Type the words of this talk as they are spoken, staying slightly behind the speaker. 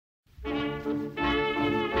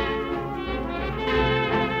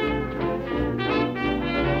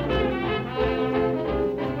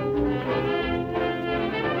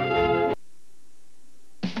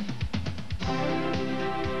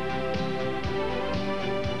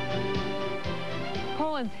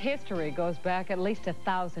Poland's history goes back at least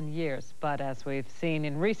 1,000 years, but as we've seen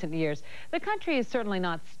in recent years, the country is certainly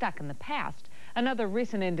not stuck in the past. Another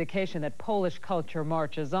recent indication that Polish culture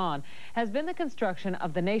marches on has been the construction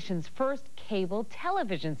of the nation's first cable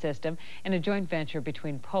television system in a joint venture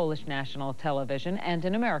between Polish National Television and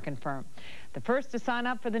an American firm. The first to sign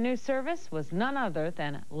up for the new service was none other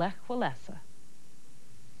than Lech Walesa.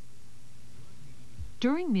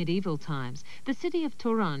 During medieval times, the city of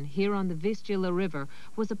Toruń, here on the Vistula River,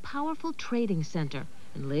 was a powerful trading center.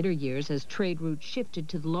 In later years, as trade routes shifted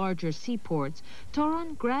to the larger seaports,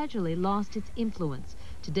 Toruń gradually lost its influence.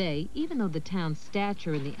 Today, even though the town's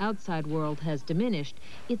stature in the outside world has diminished,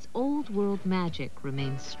 its old world magic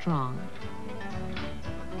remains strong.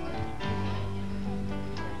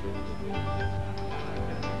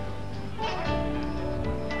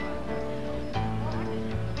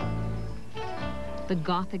 The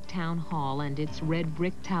Gothic town hall and its red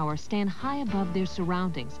brick tower stand high above their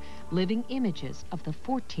surroundings, living images of the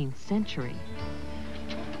 14th century.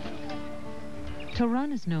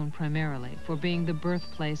 Toruń is known primarily for being the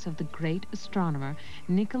birthplace of the great astronomer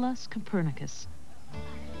Nicolaus Copernicus.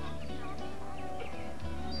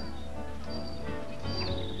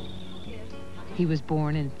 He was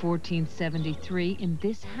born in 1473 in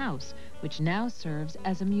this house, which now serves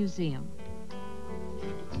as a museum.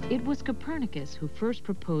 It was Copernicus who first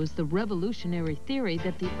proposed the revolutionary theory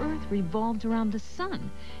that the Earth revolved around the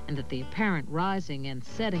sun, and that the apparent rising and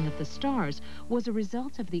setting of the stars was a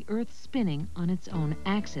result of the Earth spinning on its own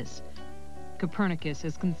axis. Copernicus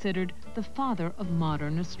is considered the father of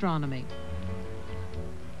modern astronomy.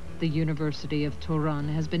 The University of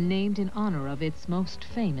Toruń has been named in honor of its most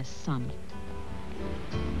famous son.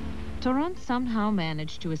 Toruń somehow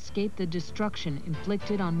managed to escape the destruction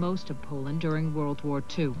inflicted on most of Poland during World War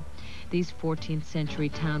II. These 14th century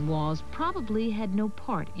town walls probably had no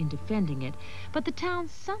part in defending it, but the town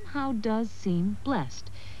somehow does seem blessed.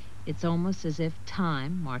 It's almost as if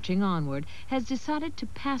time, marching onward, has decided to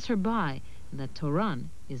pass her by, and that Toruń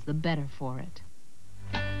is the better for it.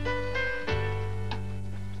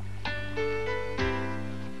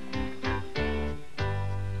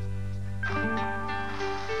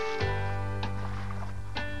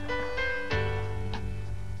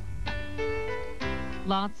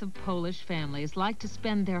 Lots of Polish families like to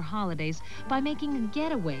spend their holidays by making a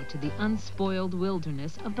getaway to the unspoiled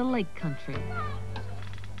wilderness of the lake country.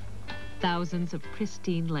 Thousands of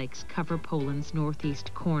pristine lakes cover Poland's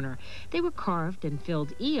northeast corner. They were carved and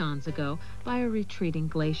filled eons ago by a retreating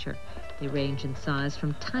glacier. They range in size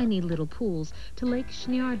from tiny little pools to Lake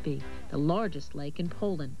Śniardby, the largest lake in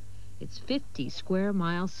Poland. Its 50 square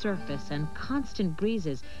mile surface and constant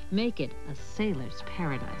breezes make it a sailor's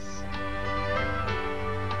paradise.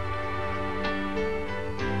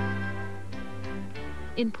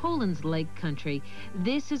 In Poland's lake country,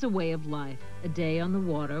 this is a way of life. A day on the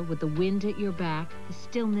water with the wind at your back, the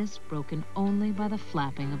stillness broken only by the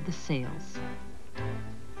flapping of the sails.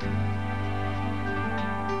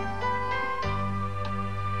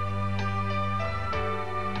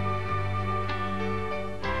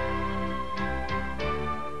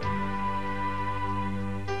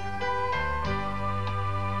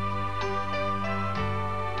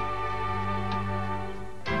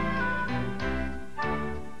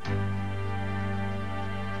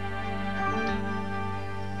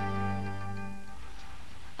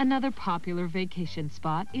 Another popular vacation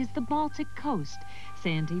spot is the Baltic coast.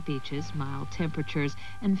 Sandy beaches, mild temperatures,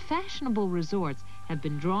 and fashionable resorts have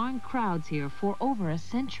been drawing crowds here for over a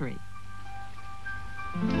century.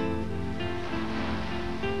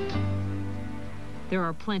 There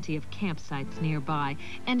are plenty of campsites nearby,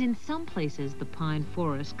 and in some places the pine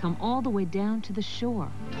forests come all the way down to the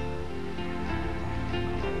shore.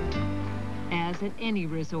 As at any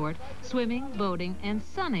resort, swimming, boating, and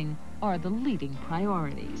sunning are the leading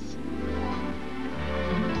priorities.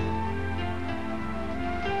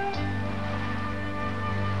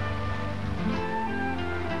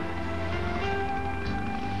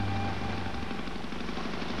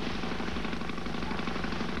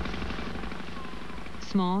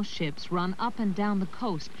 Small ships run up and down the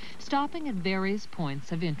coast, stopping at various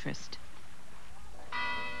points of interest.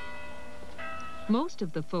 Most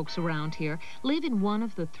of the folks around here live in one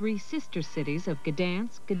of the three sister cities of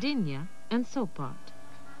Gdansk, Gdynia, and Sopot.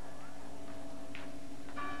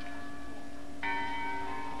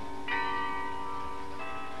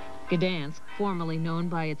 Gdansk, formerly known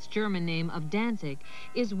by its German name of Danzig,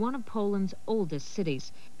 is one of Poland's oldest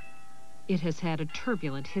cities. It has had a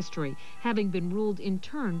turbulent history, having been ruled in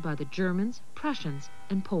turn by the Germans, Prussians,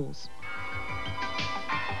 and Poles.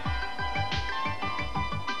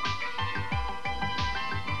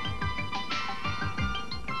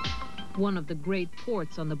 One of the great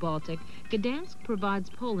ports on the Baltic, Gdansk provides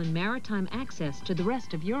Poland maritime access to the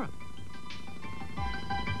rest of Europe.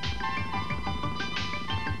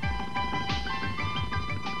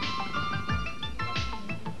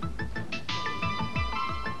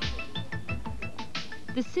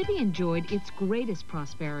 The city enjoyed its greatest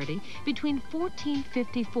prosperity between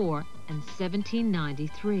 1454 and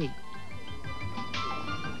 1793.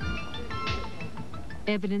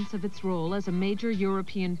 Evidence of its role as a major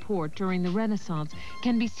European port during the Renaissance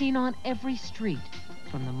can be seen on every street,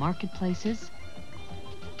 from the marketplaces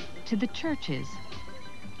to the churches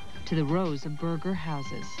to the rows of burgher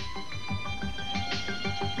houses.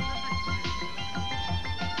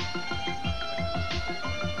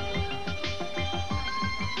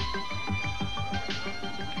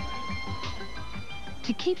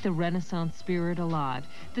 To keep the Renaissance spirit alive,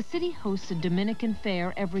 the city hosts a Dominican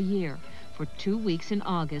fair every year. For 2 weeks in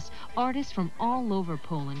August, artists from all over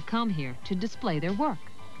Poland come here to display their work.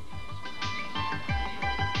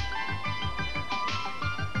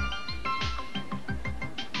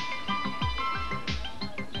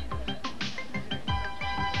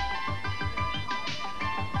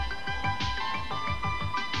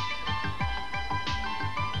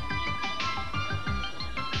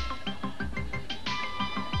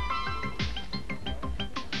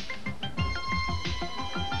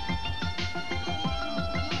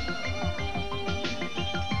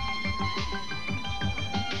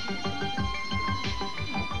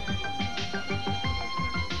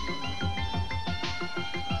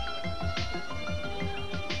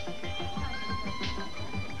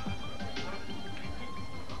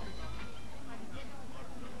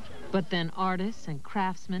 But then artists and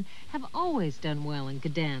craftsmen have always done well in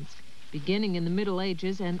Gdansk. Beginning in the Middle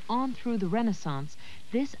Ages and on through the Renaissance,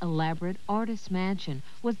 this elaborate artist's mansion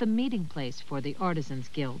was the meeting place for the Artisans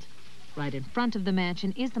Guild. Right in front of the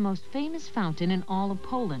mansion is the most famous fountain in all of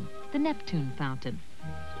Poland, the Neptune Fountain.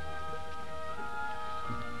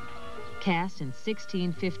 Cast in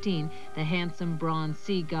 1615, the handsome bronze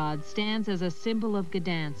sea god stands as a symbol of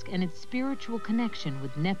Gdansk and its spiritual connection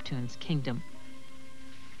with Neptune's kingdom.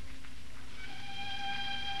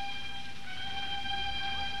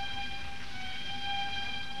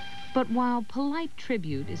 But while polite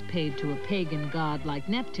tribute is paid to a pagan god like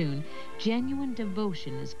Neptune, genuine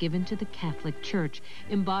devotion is given to the Catholic Church,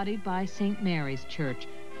 embodied by St. Mary's Church,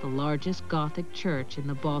 the largest Gothic church in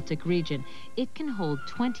the Baltic region. It can hold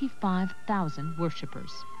 25,000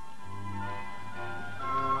 worshippers.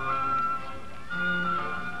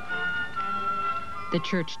 The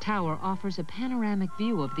church tower offers a panoramic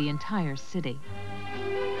view of the entire city.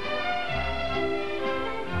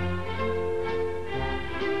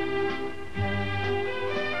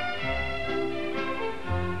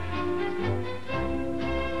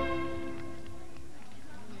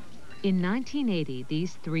 In 1980,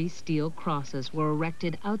 these 3 steel crosses were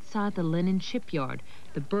erected outside the Lenin shipyard,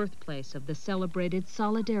 the birthplace of the celebrated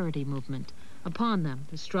Solidarity movement. Upon them,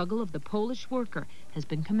 the struggle of the Polish worker has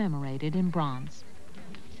been commemorated in bronze.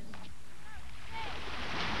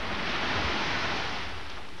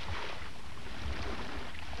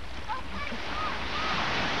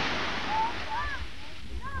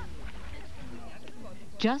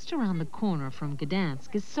 Just around the corner from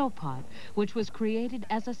Gdansk is Sopot, which was created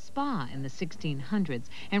as a spa in the 1600s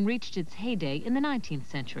and reached its heyday in the 19th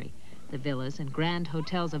century. The villas and grand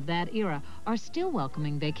hotels of that era are still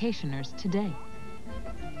welcoming vacationers today.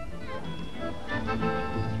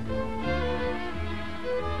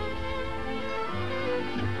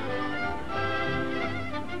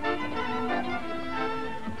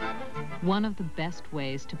 One of the best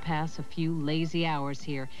ways to pass a few lazy hours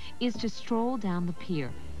here is to stroll down the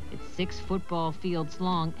pier. It's 6 football fields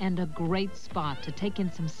long and a great spot to take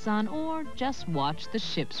in some sun or just watch the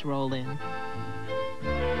ships roll in.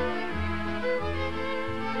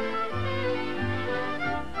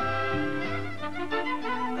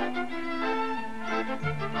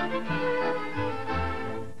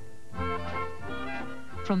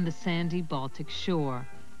 From the sandy Baltic shore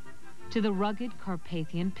to the rugged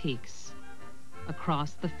Carpathian peaks,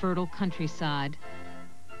 across the fertile countryside,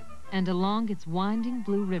 and along its winding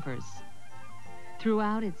blue rivers.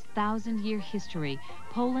 Throughout its 1,000-year history,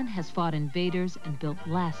 Poland has fought invaders and built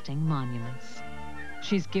lasting monuments.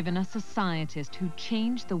 She's given us a scientist who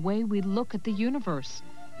changed the way we look at the universe,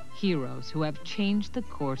 heroes who have changed the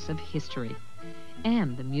course of history,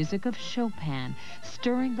 and the music of Chopin,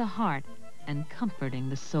 stirring the heart and comforting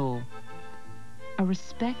the soul. A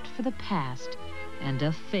respect for the past and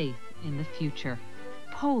a faith in the future.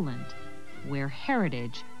 Poland, where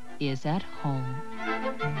heritage is at home.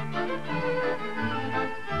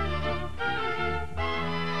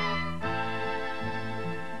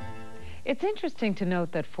 It's interesting to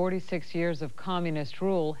note that 46 years of communist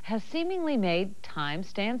rule has seemingly made time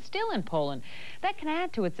stand still in Poland. That can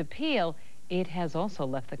add to its appeal. It has also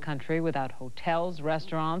left the country without hotels,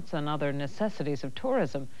 restaurants, and other necessities of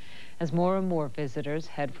tourism. As more and more visitors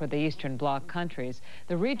head for the Eastern Bloc countries,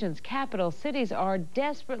 the region's capital cities are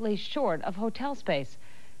desperately short of hotel space.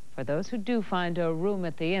 For those who do find a room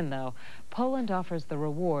at the inn, though, Poland offers the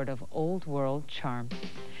reward of old-world charm.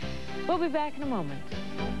 We'll be back in a moment.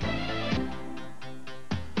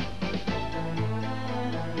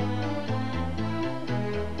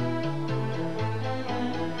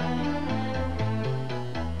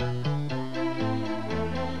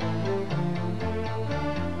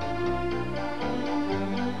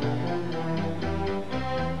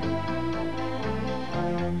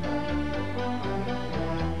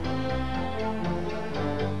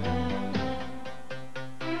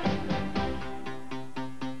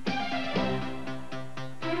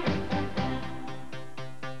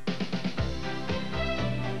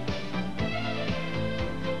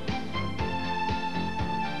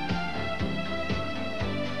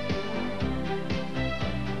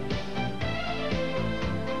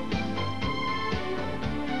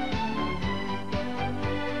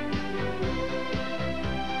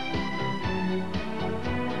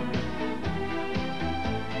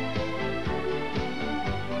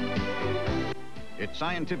 It's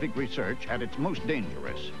scientific research at its most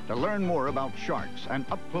dangerous. To learn more about sharks, an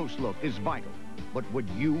up-close look is vital. But would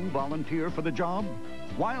you volunteer for the job?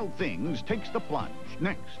 Wild Things takes the plunge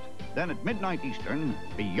next. Then at midnight Eastern,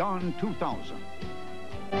 Beyond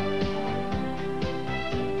 2000.